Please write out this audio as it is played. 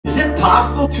it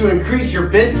possible to increase your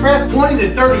bench press 20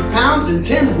 to 30 pounds in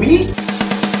 10 weeks?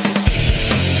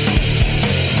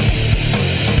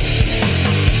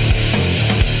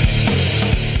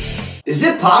 Is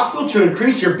it possible to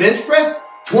increase your bench press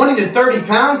 20 to 30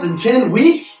 pounds in 10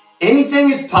 weeks?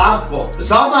 Anything is possible.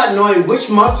 It's all about knowing which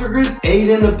muscle groups aid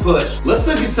in the push. Let's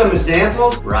look at some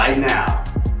examples right now.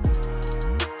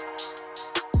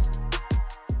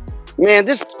 Man,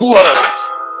 this blows.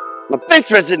 My bench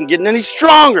press isn't getting any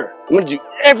stronger. I'm gonna do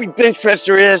every bench press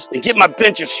there is and get my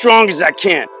bench as strong as I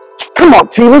can. Come on,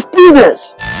 team, let's do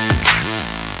this.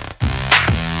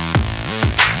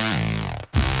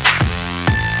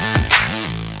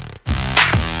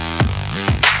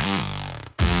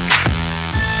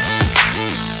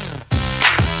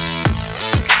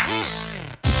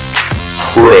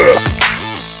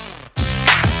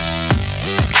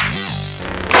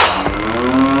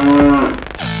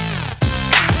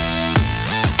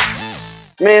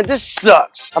 Man, this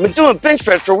sucks. I've been doing bench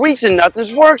press for weeks and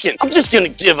nothing's working. I'm just gonna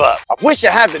give up. I wish I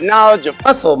had the knowledge of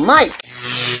Muscle Mike.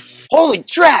 Holy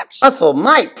traps! Muscle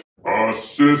Mike.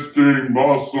 Assisting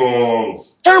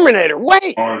muscles. Terminator,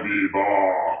 wait! Ivy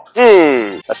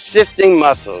Bach. Assisting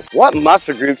muscles. What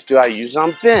muscle groups do I use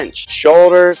on bench?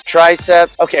 Shoulders,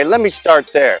 triceps. Okay, let me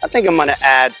start there. I think I'm gonna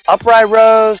add upright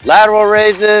rows, lateral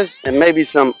raises, and maybe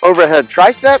some overhead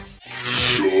triceps.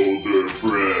 Shoulder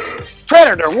press.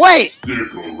 Predator, wait!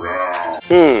 Stick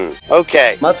around.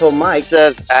 Okay. Muscle Mike. It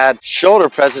says add shoulder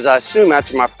presses, I assume,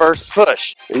 after my first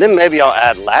push. And then maybe I'll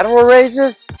add lateral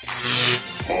raises?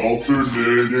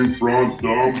 Alternating front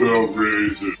dumbbell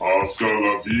raises. Hasta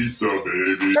la vista,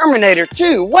 baby. Terminator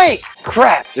 2, wait!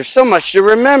 Crap, there's so much to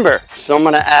remember. So I'm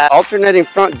gonna add alternating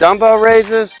front dumbbell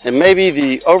raises and maybe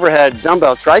the overhead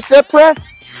dumbbell tricep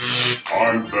press?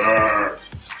 I'm back.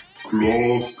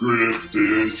 Close grip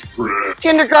bench press.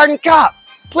 Kindergarten cop,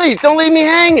 please don't leave me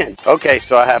hanging. Okay,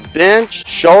 so I have bench,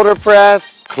 shoulder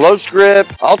press, close grip,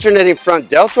 alternating front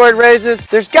deltoid raises.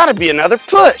 There's gotta be another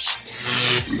push.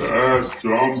 Last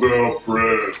dumbbell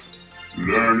press.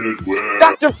 Learn it well.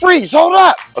 Dr. Freeze, hold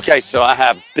up. Okay, so I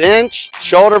have bench,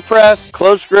 shoulder press,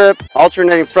 close grip,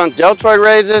 alternating front deltoid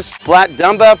raises, flat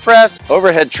dumbbell press,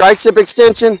 overhead tricep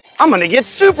extension. I'm gonna get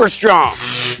super strong.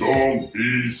 Don't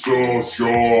be so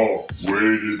sure.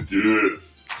 Weighted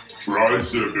dips.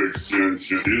 Tricep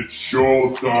extension. It's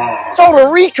showtime. Total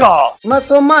recall.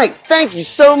 Muscle Mike. Thank you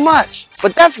so much.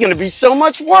 But that's gonna be so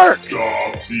much work.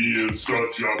 Stop being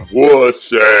such a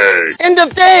wussy. End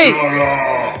of days. Shut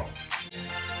up.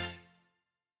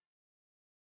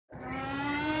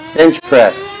 Bench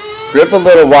press. Grip a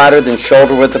little wider than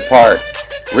shoulder width apart.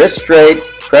 Wrist straight,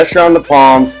 pressure on the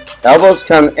palms, elbows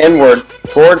come inward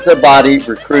towards the body,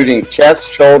 recruiting chest,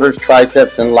 shoulders,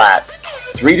 triceps, and lats.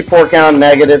 3 to 4 count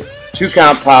negative, 2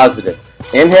 count positive.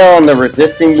 Inhale on the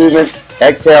resisting movement,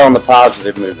 exhale on the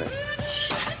positive movement.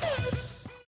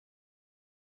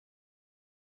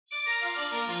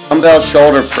 Dumbbell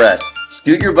shoulder press.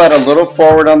 Scoot your butt a little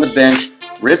forward on the bench,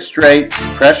 wrist straight,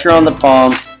 pressure on the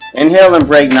palms. Inhale and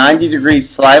break 90 degrees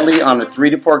slightly on a 3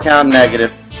 to 4 count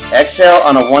negative. Exhale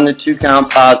on a 1 to 2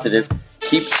 count positive.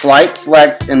 Keep slight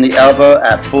flex in the elbow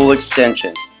at full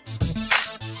extension.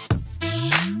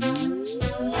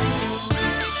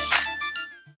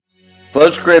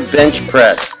 Close grip bench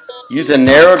press. Use a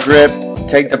narrow grip.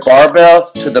 Take the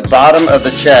barbell to the bottom of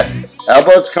the chest.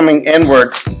 Elbows coming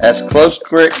inward as close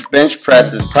grip bench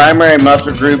press's primary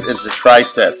muscle group is the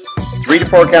triceps. 3 to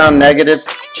 4 count negative,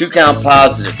 2 count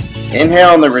positive. Inhale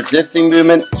on the resisting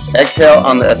movement, exhale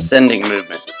on the ascending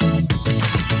movement.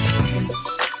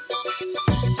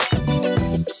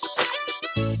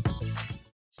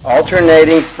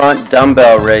 Alternating front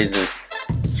dumbbell raises.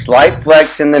 Slight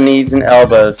flex in the knees and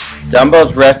elbows,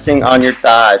 dumbbells resting on your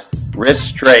thighs, wrists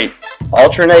straight.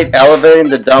 Alternate elevating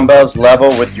the dumbbells level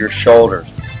with your shoulders.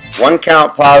 1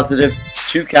 count positive,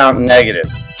 2 count negative.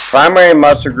 Primary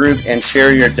muscle group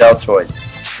anterior deltoids.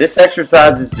 This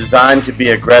exercise is designed to be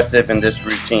aggressive in this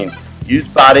routine. Use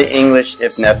body English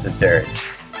if necessary.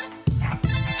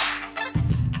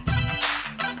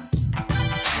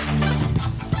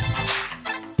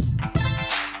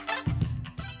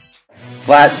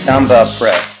 Flat dumbbell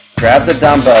press. Grab the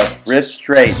dumbbell, wrist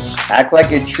straight. Act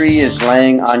like a tree is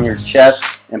laying on your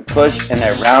chest and push in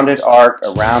a rounded arc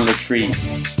around the tree.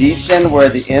 Descend where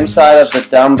the inside of the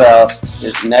dumbbell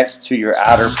is next to your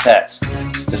outer pecs.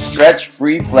 The stretch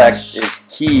reflex is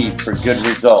key for good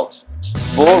results.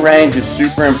 Full range is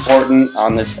super important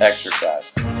on this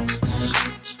exercise.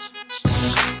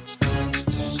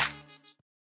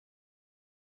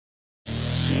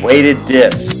 Weighted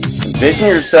dips. Envision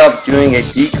yourself doing a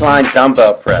decline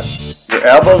dumbbell press. Your Your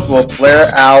elbows will flare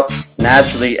out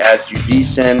naturally as you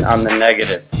descend on the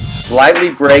negative.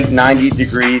 Slightly break 90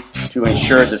 degrees to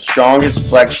ensure the strongest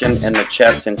flexion in the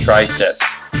chest and triceps.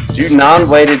 Do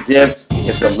non-weighted dips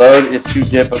if the load is too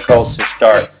difficult to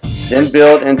start. Then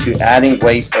build into adding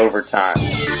weight over time.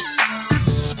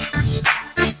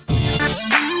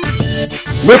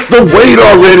 Lift the weight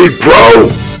already, bro!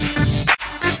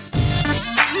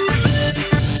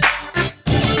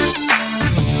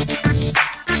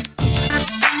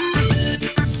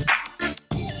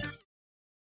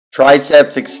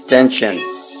 Triceps extension.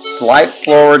 Slight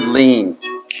forward lean.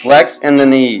 Flex in the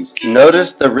knees.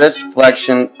 Notice the wrist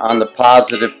flexion on the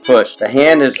positive push. The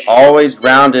hand is always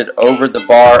rounded over the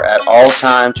bar at all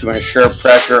times to ensure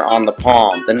pressure on the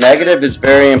palm. The negative is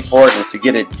very important to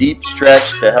get a deep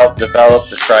stretch to help develop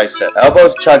the tricep.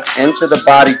 Elbows tucked into the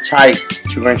body tight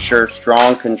to ensure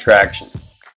strong contraction.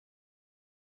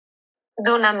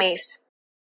 Do una vez.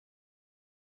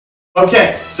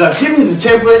 Okay, so I've given you the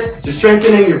template to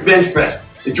strengthening your bench press.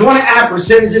 If you want to add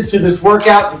percentages to this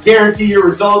workout to guarantee your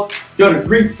results, go to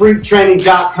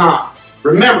GreekFreakTraining.com.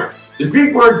 Remember, the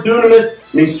Greek word dunamis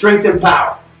means strength and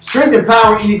power. Strength and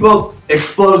power equals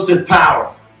explosive power.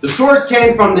 The source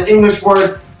came from the English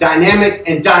words dynamic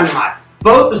and dynamite,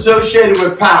 both associated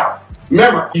with power.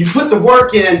 Remember, you put the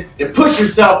work in and push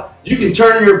yourself, you can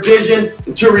turn your vision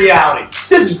into reality.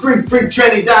 This is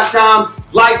GreekFreakTraining.com.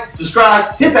 Like,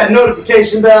 subscribe, hit that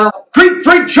notification bell.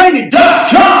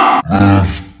 GreekFreakTraining.com!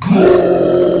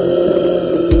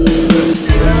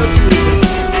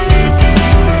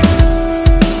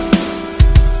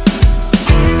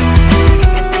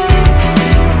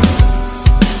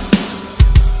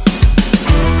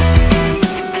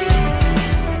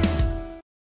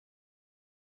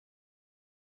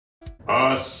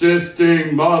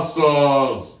 Assisting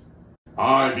muscles.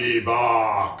 I be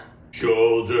back.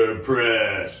 Shoulder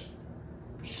press.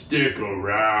 Stick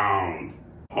around.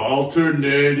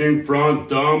 Alternating front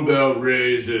dumbbell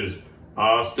raises.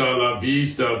 Hasta la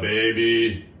vista,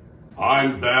 baby.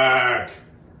 I'm back.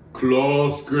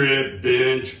 Close grip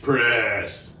bench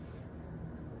press.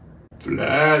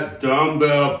 Flat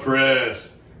dumbbell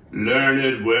press. Learn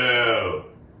it well.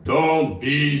 Don't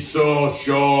be so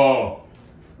sure.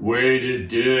 Weighted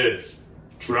dips.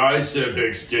 Tricep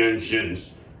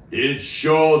extensions. It's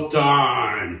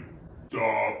showtime.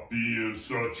 Stop being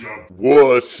such a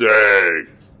wussy.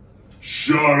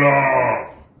 Shut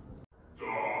up.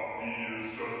 Stop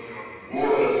being such a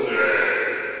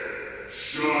wussy.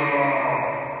 Shut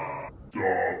up.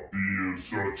 Stop being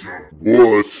such a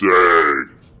wussy.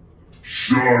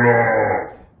 Shut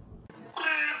up.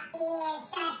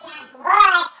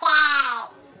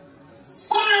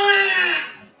 Stop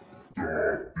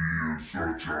being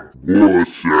such a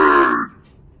wussy.